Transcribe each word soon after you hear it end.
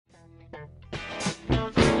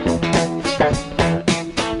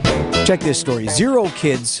Check this story. 0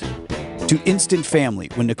 kids to instant family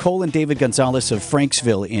when Nicole and David Gonzales of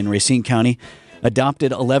Franksville in Racine County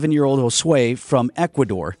adopted 11-year-old Josue from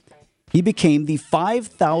Ecuador. He became the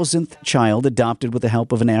 5,000th child adopted with the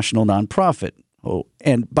help of a national nonprofit. Oh,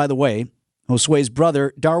 and by the way, Josue's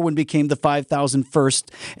brother, Darwin, became the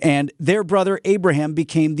 5,001st, and their brother, Abraham,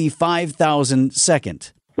 became the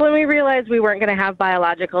 5,002nd. When we realized we weren't going to have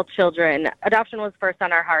biological children, adoption was first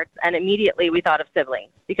on our hearts, and immediately we thought of siblings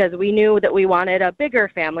because we knew that we wanted a bigger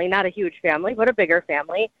family, not a huge family, but a bigger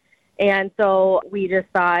family. And so we just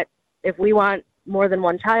thought, if we want more than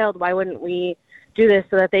one child, why wouldn't we do this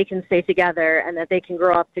so that they can stay together and that they can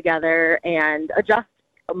grow up together and adjust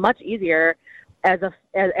much easier as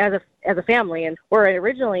a family. And we're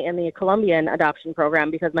originally in the Colombian adoption program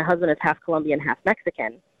because my husband is half Colombian, half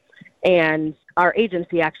Mexican. And our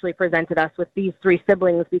agency actually presented us with these 3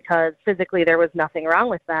 siblings because physically there was nothing wrong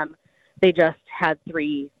with them. They just had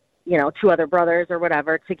 2 other brothers or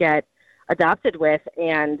whatever to get adopted with,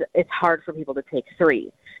 and it's hard for people to take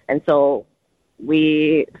 3. And so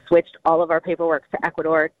we switched all of our paperwork to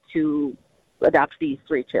Ecuador to adopt these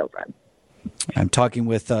 3 children. I'm talking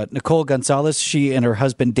with Nicole Gonzales. She and her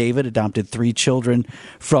husband, David, adopted 3 children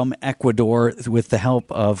from Ecuador with the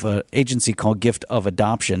help of an agency called Gift of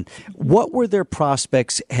Adoption. What were their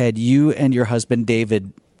prospects had you and your husband,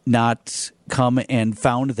 David, not come and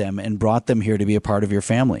found them and brought them here to be a part of your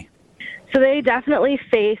family? So they definitely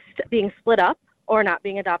faced being split up or not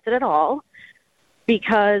being adopted at all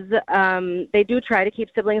because they do try to keep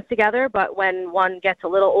siblings together, but when one gets a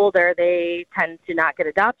little older, they tend to not get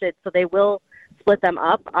adopted, so they will split them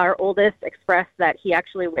up. Our oldest expressed that he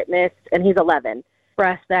actually witnessed, and he's 11,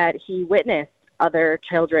 expressed that he witnessed other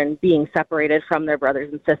children being separated from their brothers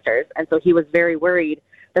and sisters, and so he was very worried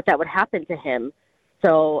that that would happen to him.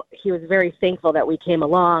 So he was very thankful that we came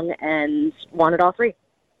along and wanted all 3.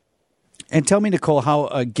 And tell me, Nicole, how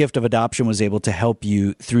a Gift of Adoption was able to help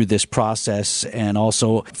you through this process and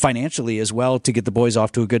also financially as well to get the boys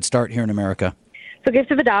off to a good start here in America. So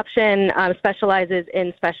Gift of Adoption specializes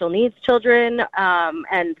in special needs children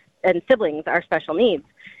and siblings are special needs.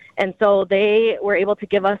 And so they were able to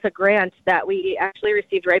give us a grant that we actually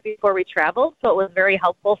received right before we traveled. So it was very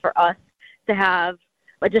helpful for us to have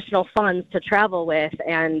additional funds to travel with.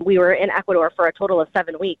 And we were in Ecuador for a total of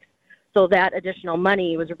 7 weeks. So that additional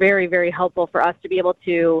money was very, very helpful for us to be able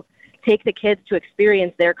to take the kids to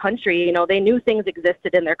experience their country. You know, they knew things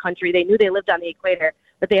existed in their country. They knew they lived on the equator,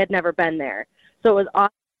 but they had never been there. So it was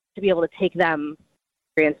awesome to be able to take them to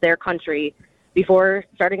experience their country before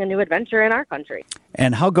starting a new adventure in our country.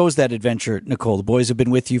 And how goes that adventure, Nicole? The boys have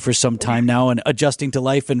been with you for some time now and adjusting to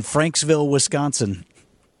life in Franksville, Wisconsin.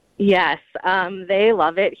 Yes, they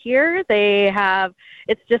love it here.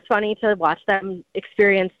 It's just funny to watch them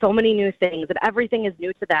experience so many new things, and everything is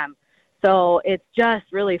new to them. So it's just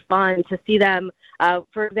really fun to see them.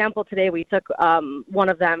 For example, today we took one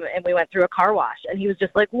of them and we went through a car wash, and he was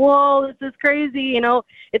just like, whoa, this is crazy. You know,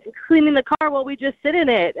 it's cleaning the car while we just sit in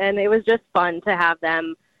it. And it was just fun to have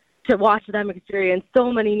them, to watch them experience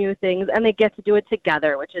so many new things, and they get to do it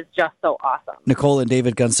together, which is just so awesome. Nicole and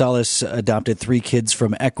David Gonzales adopted 3 kids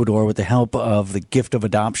from Ecuador with the help of the Gift of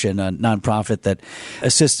Adoption, a nonprofit that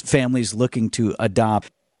assists families looking to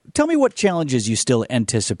adopt. Tell me what challenges you still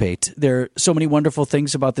anticipate. There are so many wonderful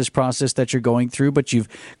things about this process that you're going through, but you've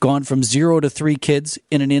gone from 0 to 3 kids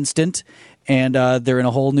in an instant, and they're in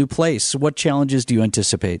a whole new place. What challenges do you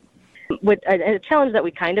anticipate? A challenge that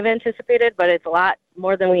we kind of anticipated, but it's a lot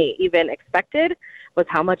more than we even expected, was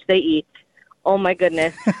how much they eat. Oh my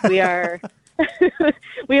goodness.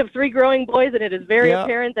 We have 3 growing boys, and it is very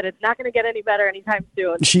apparent that it's not going to get any better anytime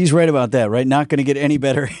soon. She's right about that, right? Not going to get any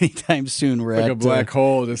better anytime soon. We're like a black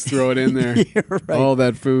hole. Just throw it in there. Right. All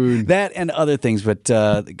that food. That and other things. But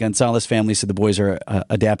the Gonzales family said the boys are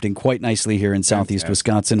adapting quite nicely here in southeast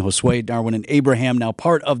Wisconsin. Josue, Darwin, and Abraham, now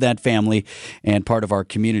part of that family and part of our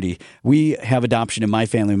community. We have adoption in my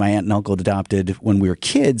family. My aunt and uncle adopted when we were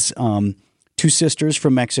kids, 2 sisters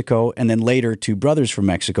from Mexico, and then later 2 brothers from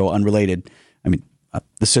Mexico, unrelated. I mean,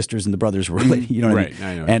 the sisters and the brothers were related, you know what I mean?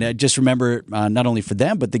 I know. And I just remember not only for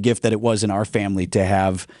them, but the gift that it was in our family to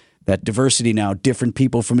have that diversity now, different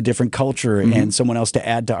people from a different culture and someone else to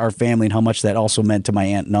add to our family, and how much that also meant to my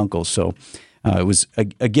aunt and uncle. So it was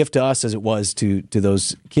a gift to us as it was to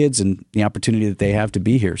those kids and the opportunity that they have to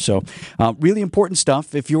be here. So really important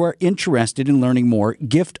stuff. If you are interested in learning more,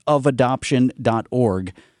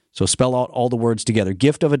 giftofadoption.org. So spell out all the words together.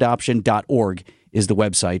 Giftofadoption.org is the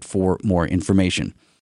website for more information.